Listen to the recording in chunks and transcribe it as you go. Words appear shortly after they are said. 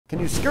Can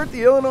you skirt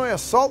the Illinois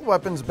assault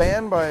weapons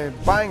ban by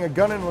buying a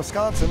gun in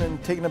Wisconsin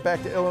and taking it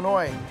back to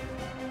Illinois?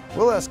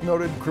 We'll ask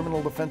noted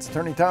criminal defense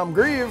attorney Tom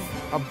Grieve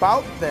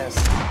about this.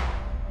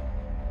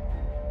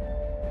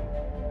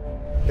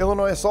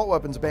 Illinois assault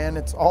weapons ban,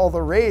 it's all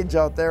the rage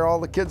out there. All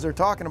the kids are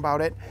talking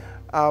about it.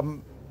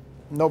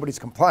 Nobody's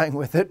complying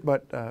with it,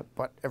 but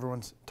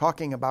everyone's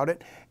talking about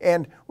it.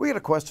 And we had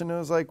a question that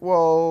was like,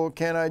 well,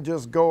 can I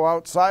just go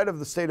outside of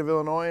the state of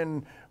Illinois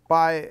and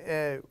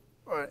buy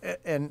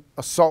an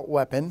assault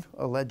weapon,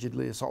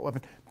 allegedly assault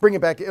weapon, bring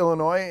it back to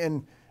Illinois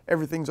and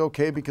everything's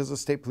okay because the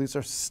state police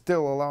are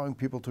still allowing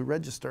people to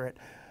register it?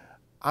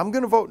 I'm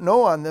going to vote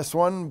no on this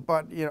one,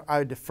 but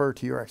I defer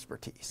to your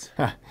expertise.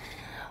 Well,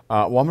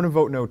 I'm going to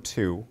vote no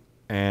too,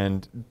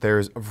 and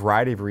there's a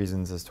variety of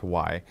reasons as to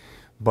why.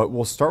 But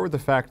we'll start with the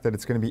fact that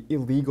it's going to be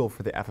illegal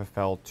for the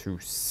FFL to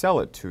sell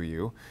it to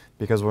you,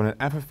 because when an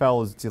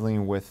FFL is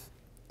dealing with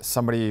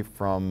somebody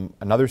from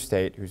another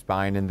state who's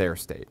buying in their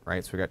state,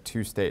 right? So we got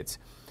two states.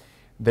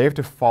 They have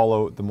to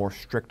follow the more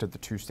strict of the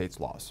two states'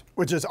 laws.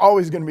 Which is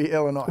always going to be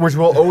Illinois. Which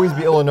will always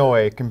be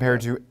Illinois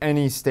compared to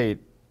any state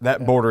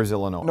that borders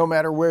Illinois. No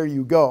matter where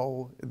you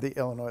go, the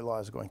Illinois law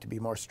is going to be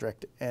more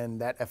strict,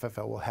 and that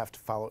FFL will have to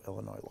follow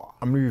Illinois law.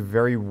 I'm going to be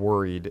very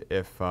worried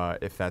if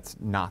that's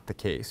not the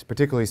case,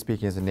 particularly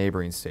speaking as a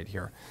neighboring state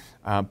here.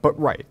 But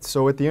right,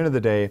 so at the end of the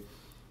day,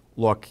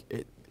 look,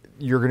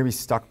 you're going to be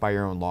stuck by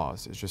your own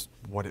laws. It's just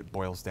what it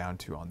boils down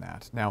to on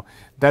that. Now,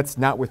 that's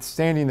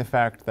notwithstanding the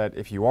fact that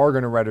if you are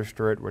going to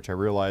register it, which I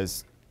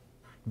realize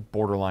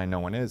borderline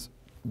no one is,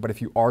 but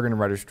if you are going to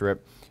register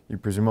it, you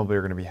presumably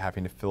are going to be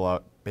having to fill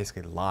out,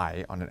 basically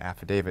lie on an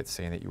affidavit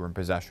saying that you were in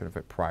possession of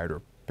it prior to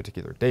a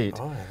particular date.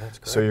 Oh, yeah, that's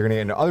correct. So you're going to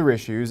get into other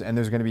issues, and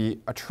there's going to be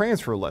a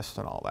transfer list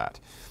and all that.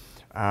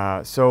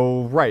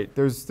 So right,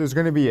 there's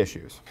going to be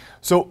issues.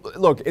 So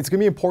look, it's going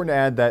to be important to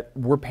add that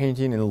we're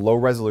painting in low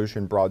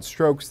resolution broad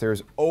strokes.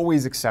 There's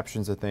always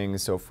exceptions to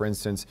things. So for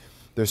instance,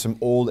 there's some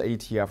old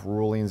ATF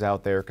rulings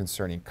out there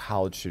concerning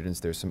college students.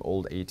 There's some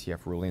old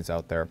ATF rulings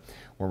out there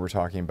when we're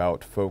talking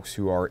about folks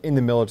who are in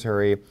the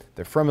military.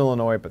 They're from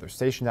Illinois, but they're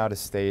stationed out of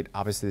state.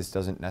 Obviously, this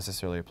doesn't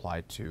necessarily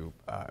apply to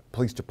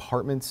police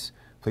departments,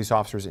 police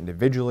officers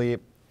individually.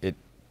 It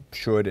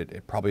should,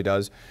 it probably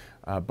does.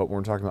 But when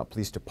we're talking about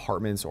police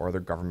departments or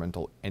other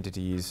governmental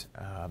entities,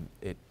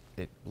 it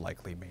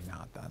likely may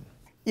not then.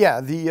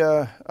 Yeah,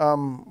 the,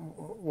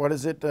 what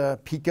is it,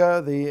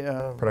 PICA,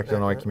 the... Protect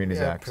Illinois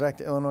Communities Act. Protect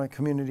Illinois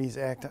Communities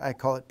Act. I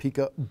call it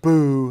PICA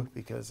Boo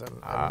because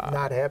I'm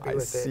not happy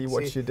with it. I see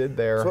what you did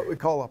there. It's what we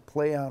call a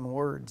play on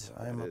words.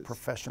 I'm a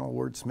professional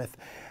wordsmith.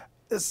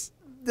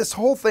 This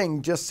whole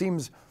thing just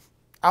seems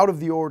out of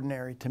the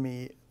ordinary to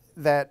me,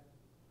 that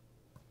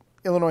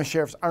Illinois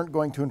sheriffs aren't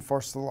going to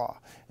enforce the law.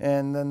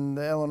 And then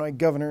the Illinois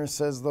governor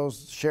says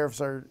those sheriffs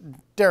are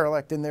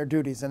derelict in their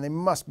duties and they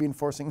must be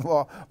enforcing the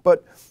law.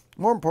 But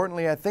more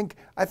importantly, I think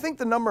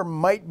the number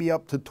might be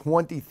up to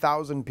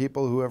 20,000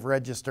 people who have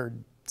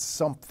registered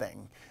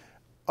something.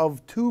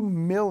 Of 2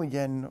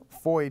 million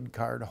FOID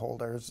card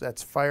holders,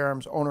 that's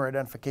Firearms Owner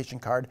Identification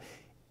Card,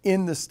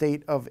 in the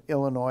state of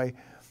Illinois.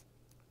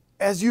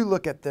 As you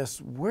look at this,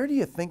 where do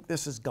you think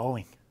this is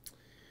going?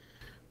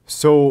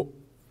 So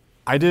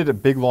I did a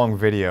big long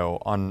video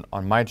on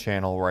my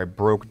channel where I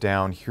broke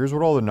down, here's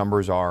what all the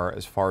numbers are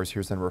as far as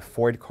here's the number of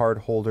FOID card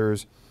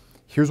holders,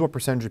 here's what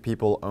percentage of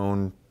people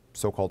own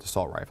so-called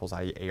assault rifles,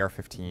 i.e.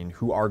 AR-15,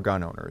 who are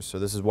gun owners. So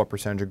this is what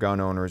percentage of gun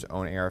owners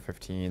own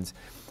AR-15s.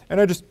 And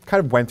I just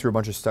kind of went through a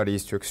bunch of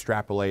studies to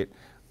extrapolate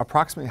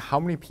approximately how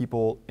many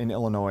people in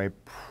Illinois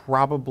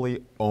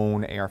probably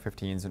own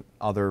AR-15s and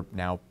other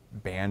now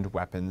banned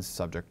weapons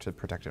subject to the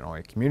Protect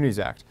Illinois Communities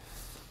Act.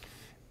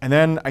 And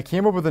then I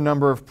came up with a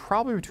number of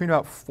probably between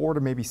about 4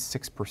 to maybe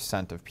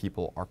 6% of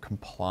people are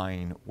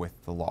complying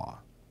with the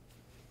law.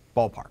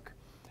 Ballpark.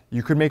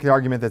 You could make the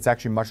argument that's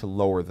actually much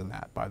lower than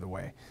that, by the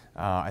way.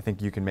 I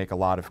think you can make a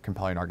lot of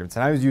compelling arguments.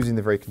 And I was using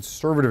the very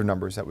conservative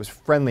numbers that was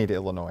friendly to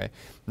Illinois,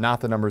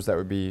 not the numbers that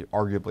would be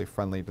arguably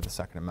friendly to the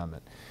Second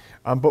Amendment.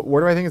 But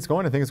where do I think it's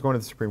going? I think it's going to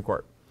the Supreme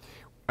Court.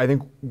 I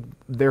think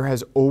there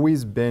has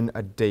always been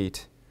a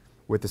date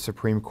with the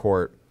Supreme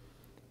Court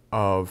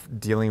of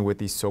dealing with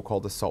these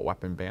so-called assault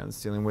weapon bans,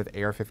 dealing with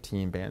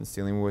AR-15 bans,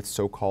 dealing with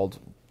so-called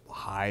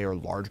high or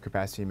large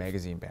capacity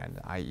magazine ban,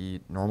 i.e.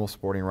 normal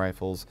sporting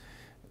rifles,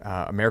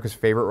 America's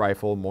favorite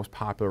rifle, most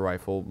popular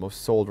rifle,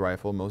 most sold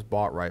rifle, most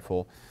bought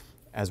rifle,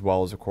 as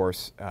well as, of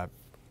course,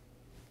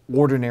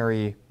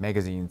 ordinary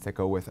magazines that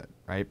go with it,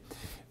 right?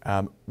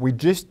 We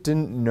just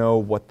didn't know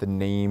what the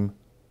name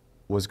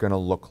was going to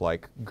look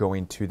like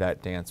going to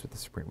that dance with the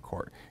Supreme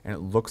Court, and it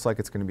looks like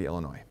it's going to be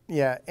Illinois.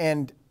 Yeah,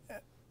 and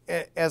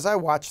as I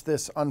watch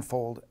this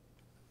unfold,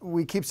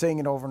 we keep saying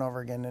it over and over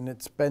again, and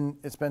it's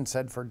been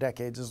said for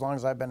decades, as long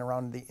as I've been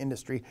around the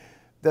industry,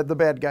 that the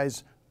bad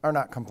guys are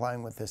not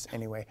complying with this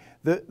anyway.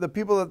 The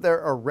people that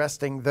they're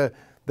arresting,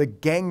 the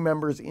gang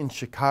members in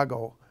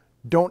Chicago,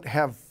 don't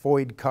have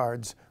FOID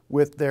cards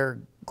with their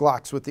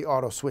Glocks with the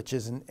auto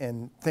switches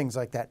and things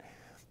like that.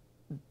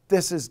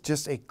 This is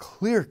just a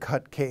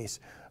clear-cut case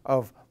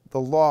of the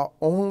law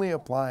only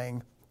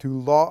applying to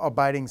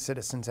law-abiding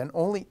citizens and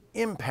only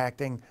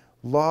impacting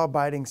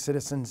law-abiding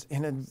citizens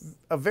in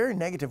a very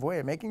negative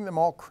way, making them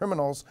all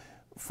criminals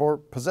for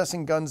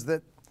possessing guns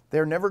that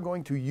they're never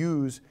going to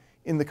use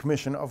in the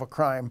commission of a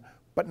crime,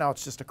 but now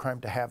it's just a crime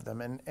to have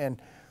them.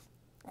 And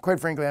quite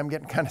frankly, I'm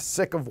getting kind of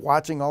sick of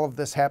watching all of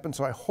this happen,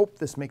 so I hope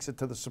this makes it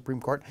to the Supreme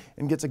Court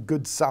and gets a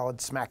good, solid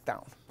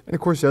smackdown. And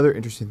of course, the other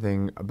interesting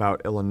thing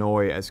about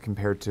Illinois as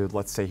compared to,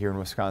 let's say, here in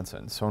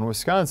Wisconsin. So in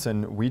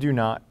Wisconsin, we do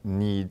not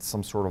need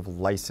some sort of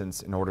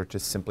license in order to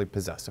simply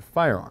possess a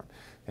firearm.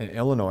 In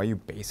Illinois, you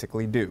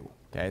basically do.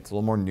 Okay, it's a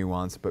little more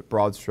nuanced, but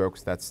broad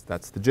strokes, that's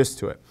the gist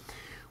to it.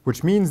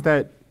 Which means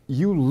that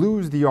you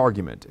lose the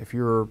argument if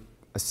you're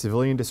a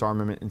civilian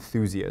disarmament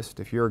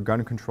enthusiast, if you're a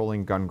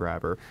gun-controlling gun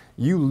grabber,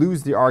 you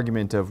lose the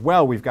argument of,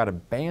 well, we've got to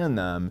ban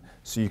them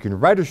so you can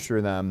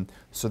register them,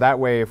 so that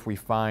way if we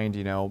find,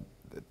 you know,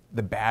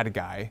 the bad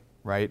guy,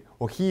 right,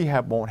 well, he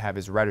won't have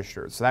his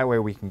registered, so that way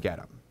we can get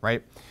him,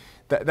 right?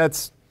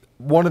 That's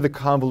one of the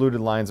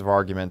convoluted lines of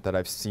argument that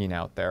I've seen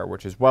out there,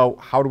 which is, well,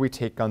 how do we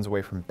take guns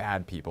away from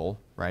bad people,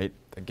 right?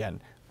 Again,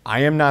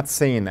 I am not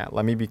saying that.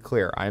 Let me be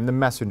clear. I am the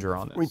messenger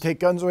on this. We take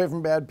guns away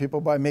from bad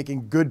people by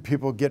making good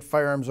people get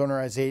firearms owner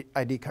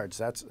ID cards.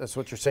 That's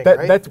what you're saying,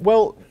 right?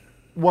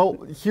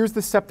 Well, here's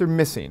the step they're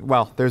missing.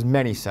 Well, there's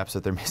many steps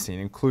that they're missing,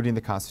 including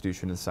the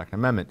Constitution and the Second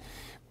Amendment.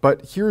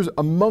 But here's,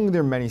 among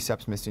their many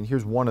steps missing,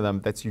 here's one of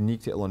them that's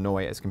unique to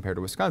Illinois as compared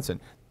to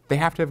Wisconsin. They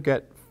have to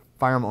get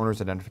firearm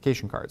owners'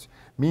 identification cards,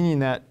 meaning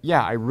that,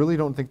 yeah, I really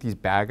don't think these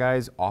bad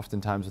guys,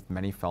 oftentimes with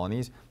many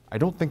felonies, I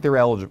don't think they're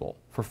eligible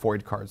for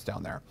FOID cards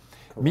down there.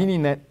 Correct.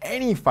 Meaning that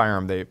any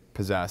firearm they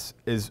possess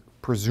is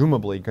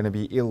presumably going to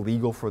be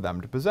illegal for them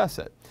to possess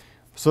it.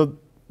 So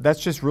that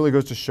just really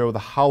goes to show the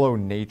hollow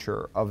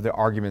nature of the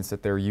arguments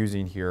that they're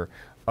using here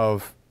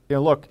of, you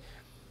know, look,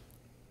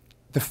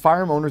 the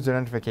firearm owner's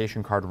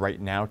identification card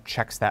right now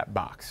checks that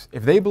box.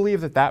 If they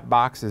believe that that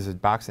box is a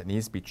box that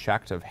needs to be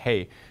checked of,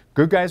 hey,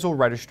 good guys will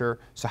register,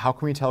 so how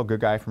can we tell a good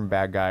guy from a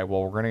bad guy?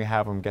 Well, we're going to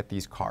have them get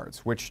these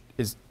cards, which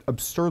is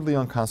absurdly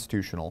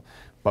unconstitutional,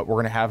 but we're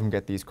going to have them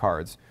get these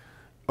cards.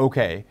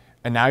 Okay,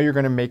 and now you're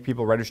going to make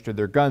people register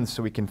their guns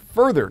so we can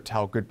further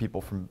tell good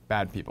people from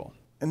bad people.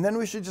 And then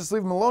we should just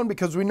leave them alone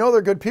because we know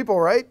they're good people,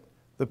 right?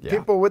 The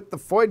people with the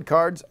FOID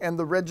cards and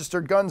the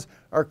registered guns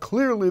are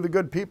clearly the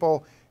good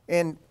people.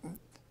 And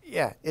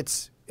yeah,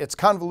 it's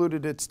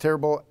convoluted, it's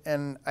terrible,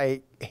 and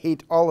I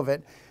hate all of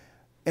it.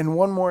 And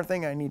one more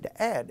thing I need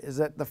to add is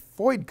that the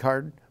FOID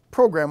card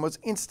program was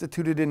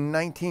instituted in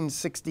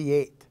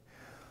 1968.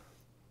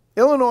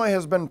 Illinois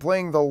has been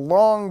playing the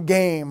long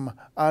game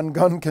on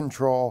gun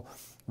control,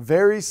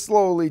 very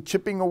slowly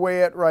chipping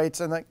away at rights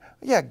and like,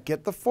 yeah,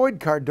 get the FOID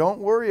card, don't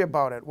worry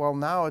about it. Well,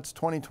 now it's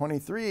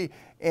 2023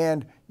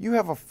 and you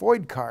have a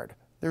FOID card.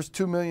 There's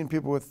 2 million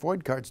people with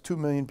FOID cards. 2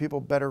 million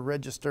people better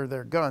register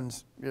their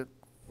guns,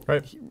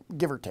 right?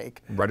 Give or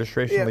take.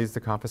 Registration leads to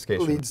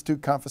confiscation. Leads to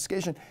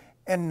confiscation.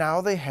 And now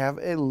they have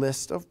a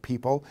list of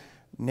people,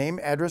 name,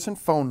 address, and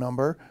phone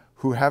number,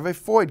 who have a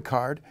FOID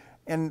card.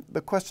 And the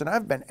question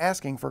I've been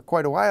asking for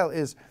quite a while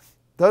is,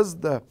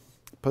 does the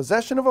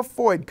possession of a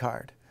FOID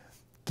card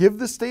give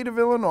the state of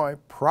Illinois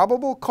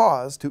probable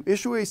cause to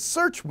issue a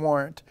search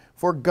warrant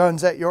for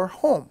guns at your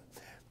home?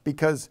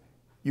 Because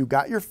you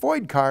got your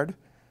FOID card,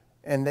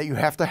 and that you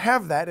have to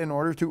have that in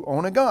order to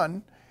own a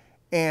gun,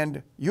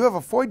 and you have a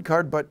FOID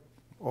card, but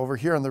over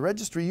here on the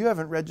registry, you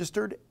haven't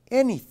registered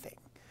anything.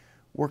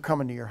 We're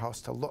coming to your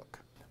house to look.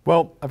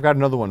 Well, I've got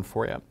another one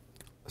for you.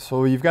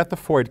 So you've got the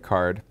FOID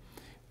card,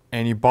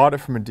 and you bought it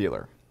from a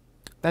dealer.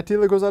 That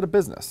dealer goes out of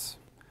business.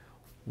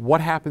 What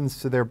happens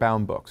to their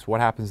bound books?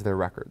 What happens to their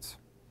records?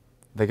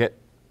 They get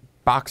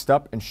boxed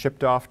up and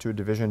shipped off to a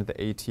division of the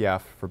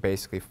ATF for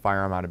basically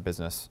firearm out of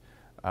business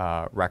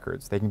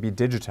records. They can be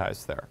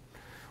digitized there.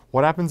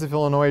 What happens if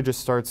Illinois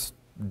just starts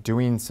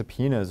doing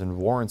subpoenas and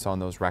warrants on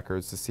those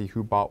records to see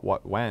who bought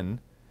what when?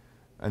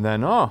 And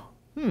then,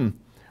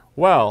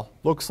 well,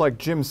 looks like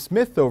Jim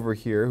Smith over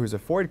here, who's a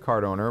FOID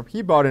card owner,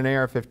 he bought an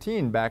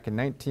AR-15 back in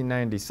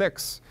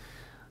 1996,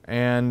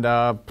 and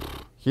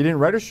he didn't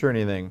register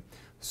anything.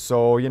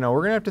 So, you know,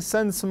 we're going to have to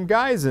send some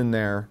guys in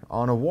there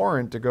on a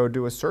warrant to go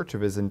do a search of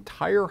his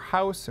entire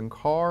house and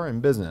car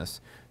and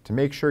business to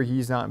make sure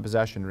he's not in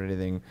possession of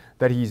anything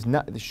that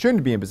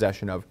shouldn't be in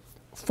possession of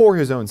for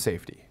his own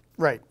safety.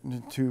 Right,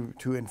 to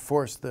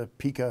enforce the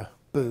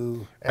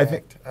Peekaboo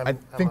Act. I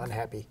think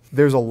unhappy.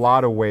 There's a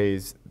lot of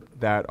ways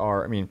that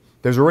are, I mean,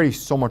 there's already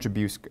so much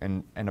abuse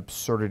and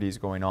absurdities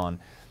going on,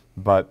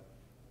 but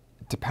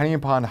depending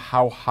upon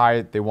how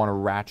high they want to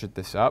ratchet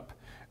this up,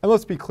 and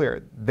let's be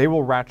clear, they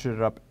will ratchet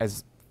it up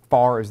as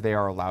far as they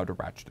are allowed to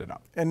ratchet it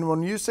up. And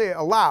when you say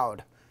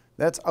allowed,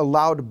 that's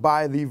allowed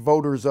by the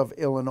voters of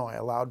Illinois,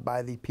 allowed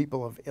by the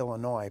people of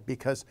Illinois,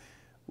 because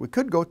we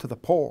could go to the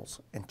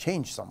polls and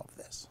change some of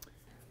this.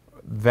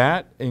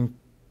 That in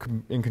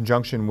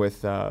conjunction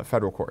with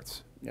federal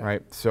courts,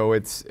 right? So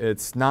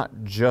it's not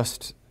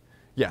just,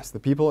 yes, the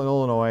people in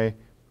Illinois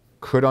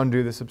could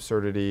undo this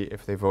absurdity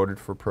if they voted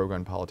for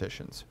pro-gun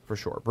politicians, for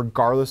sure.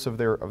 Regardless of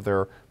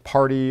their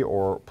party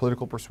or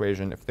political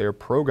persuasion, if they are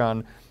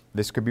pro-gun,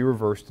 this could be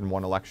reversed in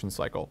one election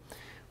cycle.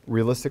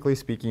 Realistically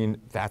speaking,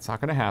 that's not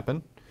going to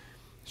happen.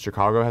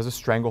 Chicago has a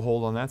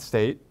stranglehold on that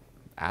state.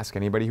 Ask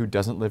anybody who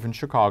doesn't live in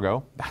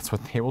Chicago. That's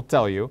what they will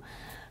tell you.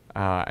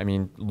 I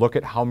mean, look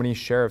at how many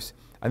sheriffs.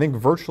 I think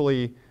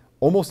virtually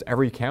almost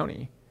every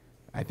county.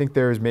 I think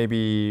there's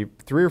maybe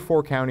 3 or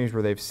 4 counties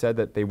where they've said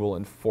that they will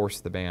enforce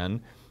the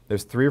ban.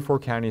 There's 3 or 4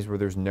 counties where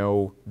there's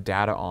no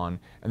data on,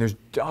 and there's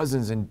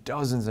dozens and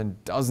dozens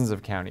and dozens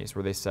of counties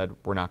where they said,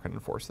 we're not going to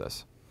enforce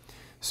this.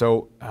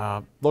 So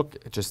look,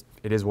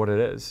 it is what it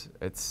is.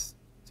 It's,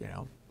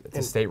 it's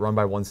a state run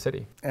by one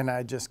city. And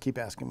I just keep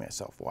asking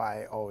myself,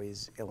 why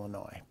always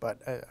Illinois? But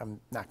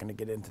I'm not going to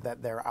get into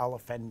that there. I'll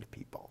offend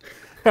people.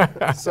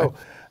 So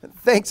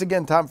thanks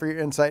again, Tom, for your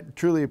insight.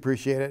 Truly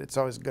appreciate it. It's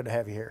always good to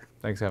have you here.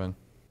 Thanks, Evan.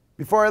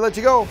 Before I let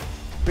you go,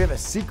 we have a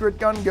secret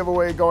gun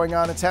giveaway going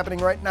on. It's happening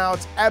right now.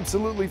 It's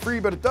absolutely free,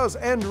 but it does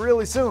end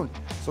really soon.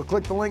 So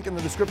click the link in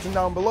the description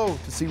down below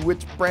to see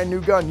which brand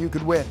new gun you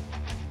could win.